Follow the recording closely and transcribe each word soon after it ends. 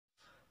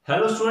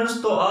Hello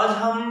students, तो आज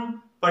हम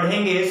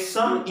पढ़ेंगे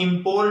some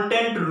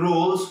important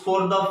rules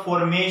for the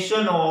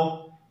formation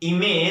of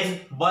image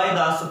by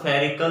the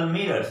spherical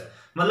mirrors.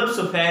 मतलब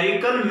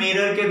स्फेरिकल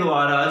मिरर के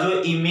द्वारा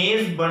जो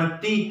इमेज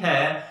बनती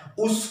है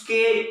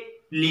उसके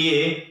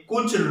लिए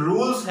कुछ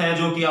रूल्स हैं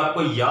जो कि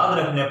आपको याद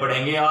रखने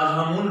पड़ेंगे। आज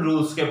हम उन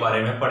रूल्स के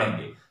बारे में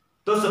पढ़ेंगे।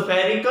 तो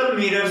स्फेरिकल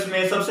मिरर्स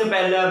में सबसे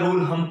पहला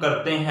रूल हम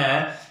करते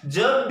हैं,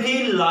 जब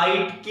भी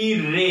लाइट की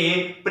रे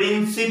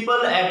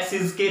प्रिंसिपल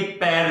एक्सिस के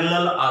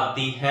पैरेलल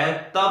आती है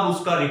तब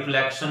उसका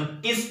रिफ्लेक्शन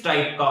किस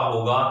टाइप का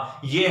होगा,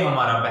 यह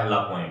हमारा पहला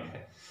पॉइंट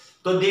है।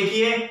 तो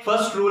देखिए,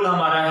 फर्स्ट रूल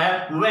हमारा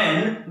है,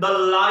 when the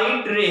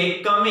light ray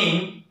coming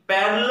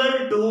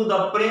parallel to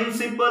the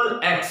principal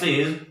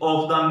axis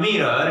of the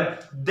mirror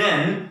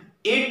then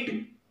it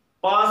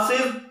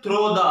passes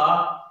through the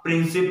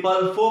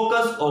principal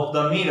focus of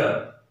the mirror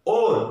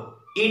or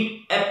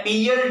it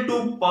appear to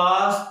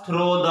pass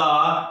through the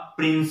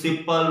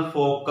principal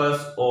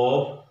focus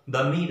of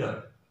the mirror।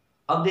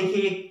 अब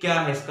देखिए ये क्या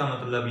है, इसका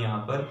मतलब यहां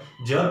पर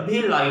जब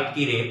भी लाइट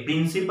की रे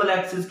प्रिंसिपल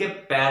एक्सिस के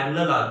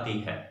पैरेलल आती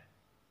है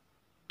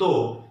तो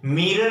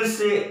मिरर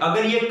से,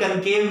 अगर ये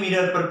कनकेव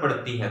मिरर पर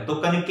पड़ती है तो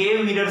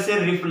कनकेव मिरर से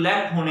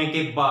रिफ्लेक्ट होने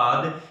के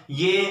बाद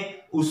ये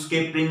उसके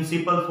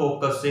प्रिंसिपल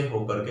फोकस से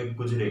होकर के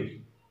गुजरेगी।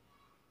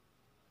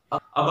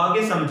 अब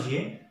आगे समझिए,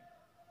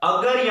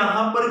 अगर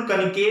यहां पर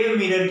कनकेव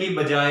मिरर की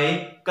बजाय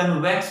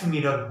कन्वेक्स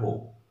मिरर हो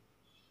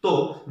तो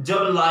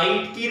जब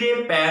लाइट की रे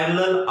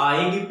पैरेलल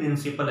आएगी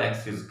प्रिंसिपल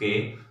एक्सिस के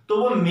तो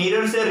वो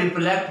मिरर से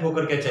रिफ्लेक्ट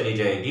होकर के चली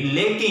जाएगी,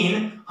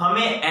 लेकिन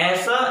हमें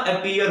ऐसा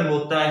अपीयर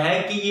होता है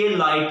कि ये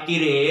लाइट की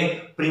रे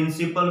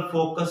प्रिंसिपल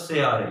फोकस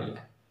से आ रही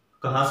है।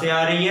 कहां से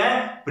आ रही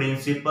है?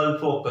 प्रिंसिपल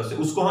फोकस से।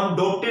 उसको हम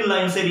डॉटेड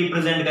लाइन से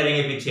रिप्रेजेंट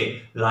करेंगे। पीछे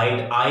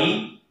लाइट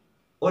आई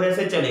और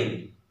ऐसे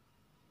चलेगी,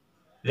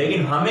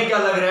 लेकिन हमें क्या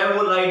लग रहा है,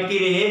 वो लाइट की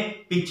रे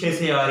पीछे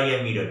से आ रही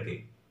है मिरर के,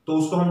 तो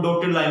उसको हम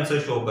डॉटेड लाइन से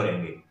शो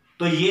करेंगे।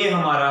 तो ये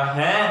हमारा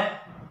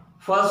है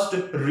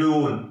first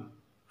rule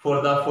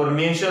for the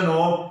formation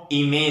of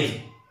image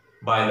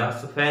by the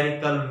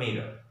spherical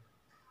mirror.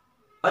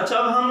 अच्छा,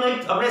 अब हम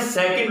अपने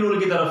सेकंड रूल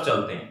की तरफ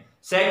चलते हैं।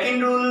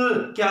 सेकंड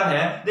रूल क्या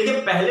है? देखिए,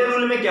 पहले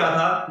रूल में क्या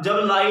था, जब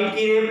लाइट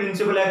की रे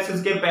प्रिंसिपल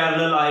एक्सिस के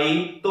पैरेलल आई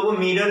तो वो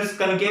मिरर,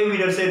 कनकेव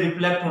मिरर से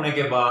रिफ्लेक्ट होने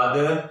के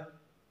बाद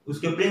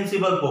उसके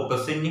प्रिंसिपल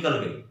फोकस से निकल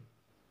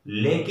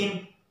गई। लेकिन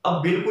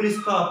अब बिल्कुल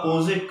इसका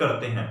अपोजिट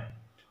करते हैं।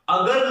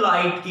 अगर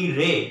लाइट की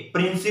रे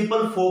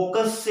प्रिंसिपल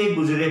फोकस से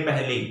गुजरे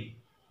पहले,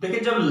 देखिए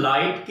जब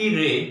लाइट की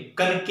रे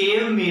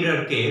कनकेव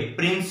मिरर के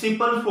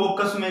प्रिंसिपल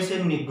फोकस में से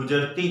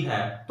गुजरती है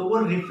तो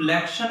वो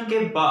रिफ्लेक्शन के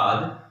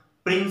बाद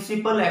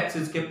प्रिंसिपल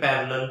एक्सिस के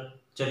पैरेलल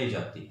चली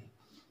जाती है।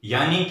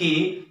 यानी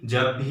कि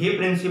जब भी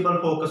प्रिंसिपल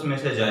फोकस में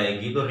से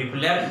जाएगी तो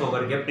रिफ्लेक्ट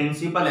होकर के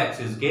प्रिंसिपल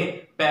एक्सिस के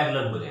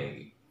पैरेलल हो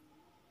जाएगी।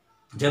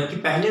 जबकि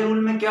पहले रूल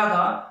में क्या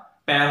था,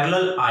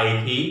 पैरेलल आई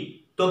थी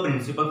तो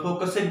प्रिंसिपल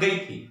फोकस से गई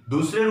थी।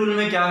 दूसरे रूल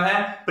में क्या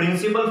है,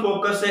 प्रिंसिपल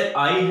फोकस से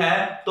आई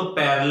है तो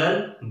पैरेलल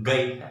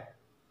गई है।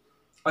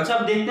 अच्छा,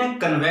 अब देखते हैं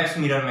कन्वेक्स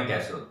मिरर में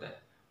कैसे होता है।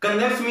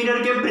 कन्वेक्स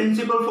मिरर के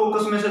प्रिंसिपल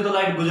फोकस में से तो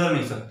लाइट गुजर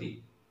नहीं सकती,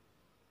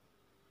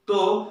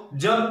 तो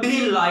जब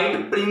भी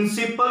लाइट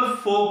प्रिंसिपल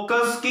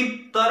फोकस की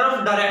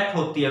तरफ डायरेक्ट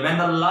होती है, when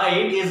the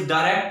light is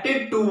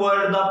directed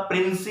toward the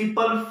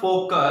principal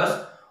focus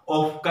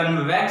of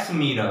convex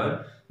mirror,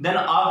 then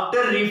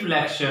after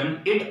reflection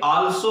it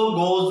also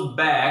goes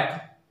back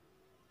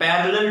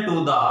parallel to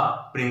the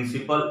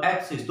principal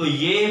axis। तो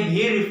ये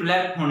भी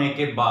रिफ्लेक्ट होने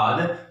के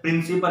बाद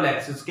प्रिंसिपल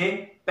एक्सिस के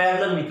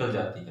पैरेलल निकल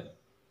जाती है।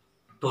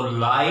 तो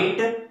लाइट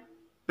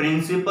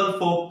प्रिंसिपल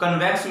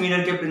कन्वेक्स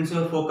मिरर के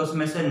प्रिंसिपल फोकस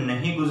में से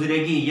नहीं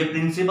गुजरेगी, ये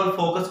प्रिंसिपल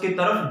फोकस की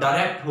तरफ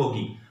डायरेक्ट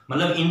होगी,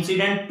 मतलब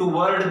incident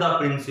toward the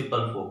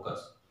principal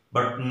focus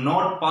but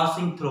not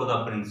passing through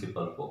the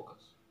principal focus.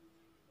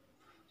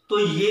 तो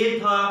ये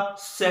था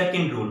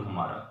सेकंड रूल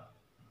हमारा।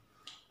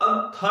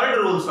 अब थर्ड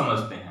रूल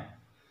समझते हैं।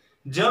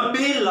 जब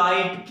भी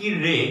लाइट की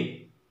रे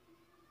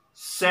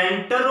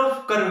सेंटर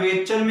ऑफ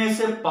कर्वेचर में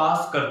से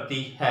पास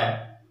करती है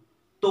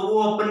तो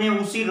वो अपने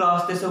उसी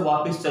रास्ते से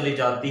वापस चली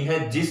जाती है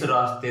जिस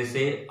रास्ते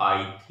से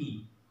आई थी।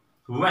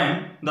 When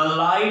the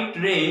light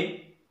ray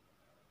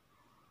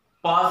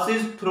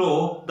passes through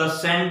the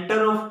center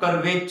of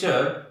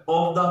curvature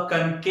of the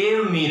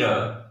concave mirror,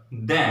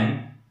 then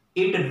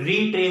it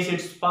retraces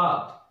its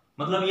path।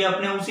 मतलब ये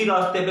अपने उसी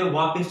रास्ते पे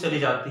वापस चली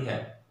जाती है।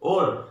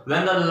 और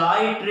when the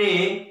light ray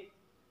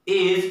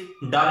is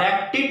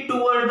directed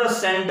toward the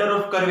center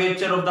of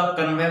curvature of the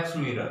convex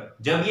mirror,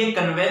 जब ये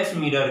convex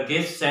mirror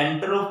के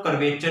center of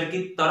curvature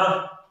की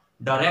तरफ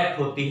डायरेक्ट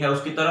होती है,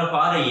 उसकी तरफ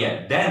आ रही है,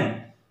 then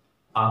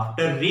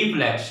after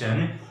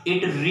reflection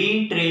it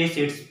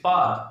retraces its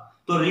path।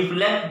 तो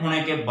रिफ्लेक्ट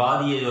होने के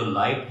बाद ये जो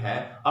लाइट है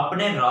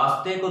अपने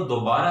रास्ते को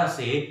दोबारा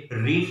से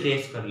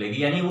रिट्रेस कर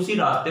लेगी, यानी उसी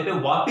रास्ते पे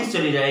वापस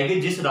चली जाएगी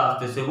जिस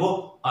रास्ते से वो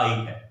आई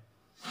है।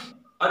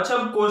 अच्छा,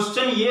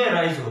 क्वेश्चन ये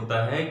अराइज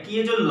होता है कि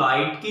ये जो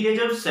लाइट की रे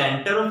जब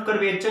सेंटर ऑफ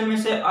कर्वेचर में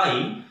से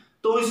आई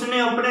तो इसने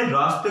अपने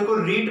रास्ते को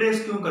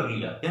रिट्रेस क्यों कर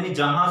लिया, यानी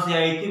जहां से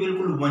आई थी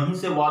बिल्कुल वहीं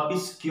से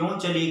वापस क्यों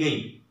चली गई?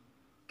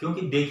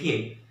 क्योंकि देखिए,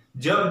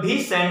 जब भी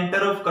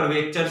सेंटर ऑफ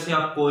कर्वेचर से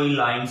आप कोई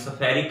लाइन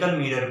स्फेरिकल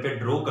मिरर पे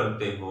ड्रॉ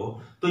करते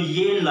हो तो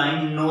ये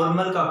लाइन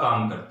नॉर्मल का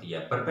काम करती है,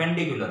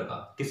 परपेंडिकुलर का।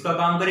 किसका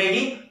काम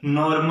करेगी?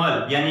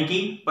 नॉर्मल, यानी कि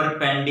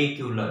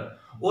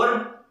परपेंडिकुलर।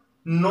 और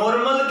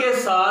नॉर्मल के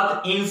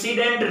साथ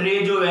इंसिडेंट रे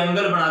जो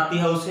एंगल बनाती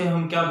है उसे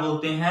हम क्या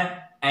बोलते हैं?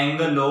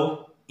 Angle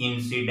of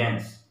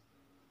incidence.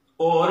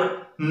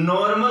 और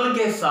नॉर्मल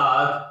के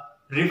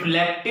साथ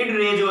रिफ्लेक्टेड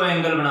रे जो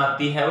एंगल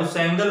बनाती है उस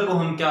एंगल को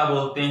हम क्या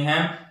बोलते हैं?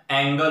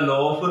 Angle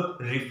of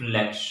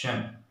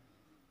reflection.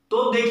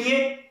 तो देखिए,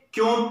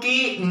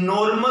 क्योंकि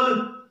नॉर्मल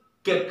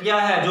क्या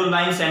है, जो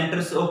लाइन सेंटर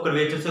ऑफ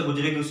कर्वेचर से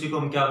गुजरेगी उसी को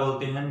हम क्या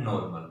बोलते हैं?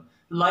 Normal.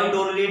 Light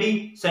already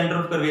centre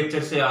of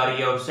curvature से आ रही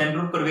है और सेंटर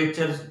ऑफ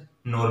कर्वेचर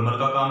नॉर्मल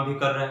का काम भी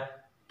कर रहा है,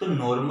 तो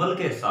नॉर्मल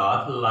के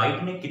साथ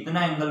लाइट ने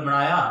कितना एंगल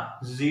बनाया?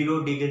 0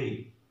 डिग्री,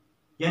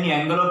 यानी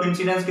एंगल ऑफ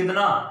इंसिडेंस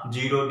कितना?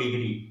 0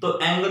 डिग्री। तो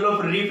एंगल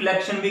ऑफ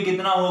रिफ्लेक्शन भी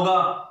कितना होगा?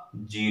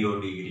 0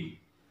 डिग्री।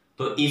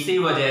 तो इसी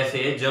वजह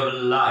से जब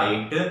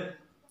लाइट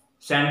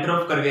सेंटर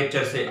ऑफ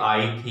कर्वेचर से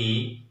आई थी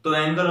तो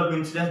एंगल ऑफ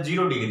इंसिडेंस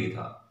 0 डिग्री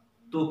था,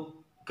 तो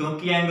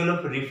क्योंकि एंगल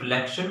ऑफ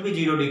रिफ्लेक्शन भी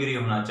 0 डिग्री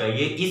होना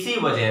चाहिए, इसी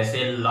वजह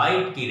से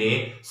लाइट की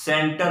रे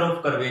सेंटर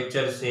ऑफ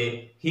कर्वेचर से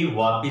ही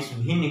वापस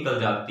भी निकल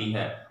जाती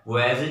है, वो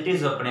एज इट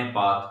इज अपने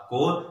पाथ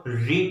को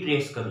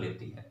रिट्रेस कर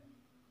लेती है।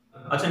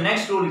 अच्छा,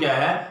 नेक्स्ट रूल क्या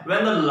है?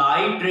 व्हेन द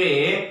लाइट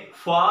रे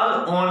fall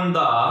on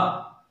the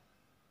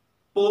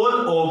pole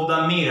of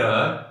the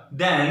mirror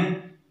then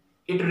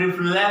it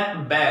reflect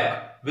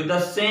back with the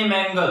same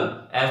angle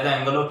as the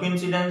angle of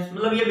incidence.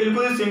 मतलब ये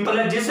बिल्कुल ही सिंपल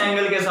है, जिस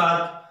एंगल के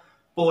साथ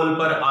पोल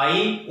पर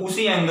आई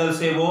उसी एंगल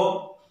से वो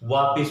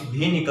वापस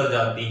भी निकल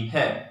जाती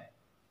है।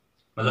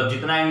 मतलब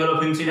जितना एंगल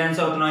ऑफ इंसिडेंस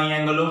है उतना ही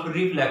एंगल ऑफ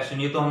रिफ्लेक्शन,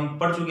 ये तो हम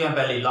पढ़ चुके हैं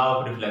पहले लॉ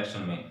ऑफ रिफ्लेक्शन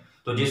में।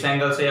 तो जिस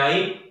एंगल से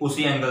आई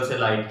उसी एंगल से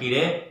लाइट की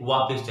रे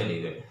वापस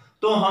चली गई।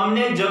 तो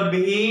हमने जब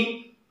भी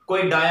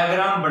कोई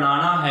डायग्राम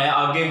बनाना है,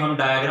 आगे हम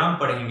डायग्राम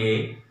पढ़ेंगे,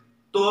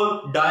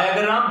 तो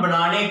डायग्राम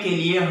बनाने के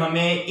लिए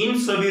हमें इन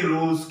सभी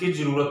रूल्स की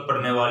जरूरत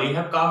पड़ने वाली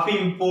है। काफी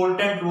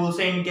इंपॉर्टेंट रूल्स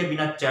है, इनके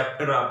बिना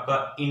चैप्टर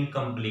आपका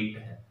इनकम्प्लीट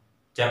है,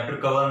 चैप्टर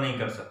कवर नहीं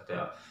कर सकते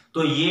आप।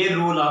 तो ये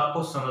रूल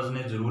आपको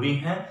समझने जरूरी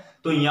है।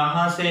 तो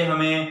यहां से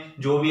हमें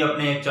जो भी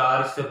अपने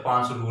 4 से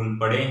 5 रूल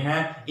पढ़े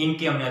हैं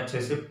इनकी हमें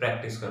अच्छे से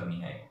प्रैक्टिस करनी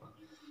है।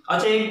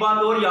 अच्छा, एक बात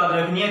और याद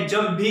रखनी है,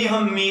 जब भी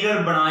हम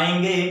मिरर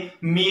बनाएंगे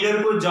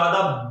मिरर को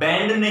ज्यादा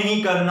बेंड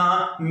नहीं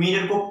करना,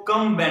 मिरर को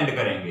कम बेंड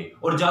करेंगे।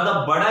 और ज्यादा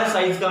बड़ा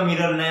साइज का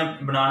मिरर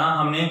नहीं बनाना,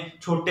 हमने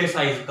छोटे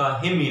साइज का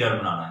ही मिरर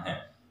बनाना है,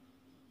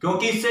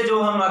 क्योंकि इससे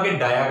जो हम आगे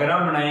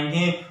डायग्राम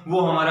बनाएंगे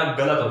वो हमारा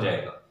गलत हो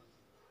जाएगा।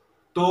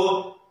 तो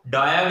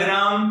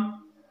डायग्राम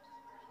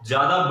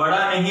ज्यादा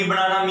बड़ा नहीं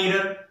बनाना,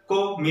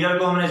 मिरर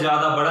को हमने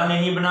ज्यादा बड़ा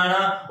नहीं बनाना,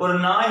 और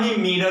ना ही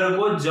मिरर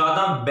को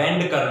ज्यादा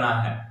बेंड करना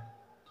है,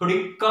 थोड़ी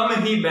कम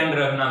ही बेंड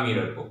रखना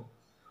मिरर को।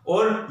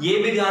 और ये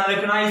भी ध्यान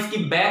रखना इसकी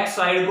बैक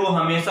साइड को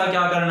हमेशा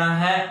क्या करना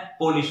है?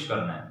 पॉलिश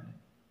करना है।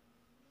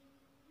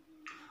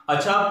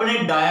 अच्छा, अपने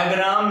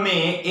डायग्राम में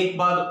एक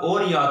बात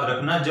और याद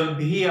रखना, जब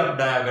भी आप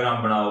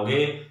डायग्राम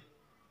बनाओगे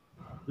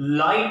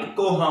लाइट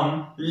को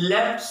हम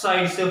लेफ्ट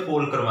साइड से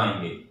फॉल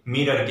करवाएंगे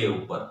मिरर के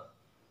ऊपर।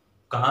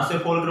 कहां से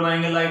फॉल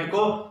करवाएंगे लाइट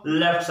को?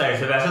 लेफ्ट साइड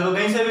से। वैसे तो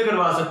कहीं से भी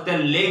करवा सकते हैं,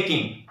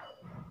 लेकिन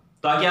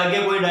ताकि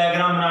आगे कोई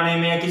डायग्राम बनाने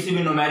में या किसी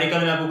भी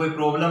न्यूमेरिकल में आपको कोई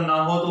प्रॉब्लम ना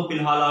हो, तो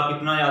फिलहाल आप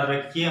इतना याद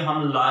रखिए,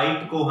 हम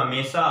लाइट को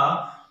हमेशा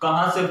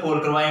कहां से फॉल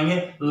करवाएंगे?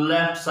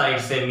 लेफ्ट साइड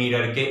से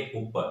मिरर के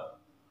ऊपर।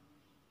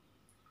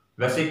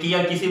 वैसे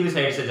किया किसी भी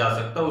साइड से जा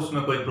सकता है,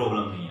 उसमें कोई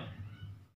प्रॉब्लम नहीं है।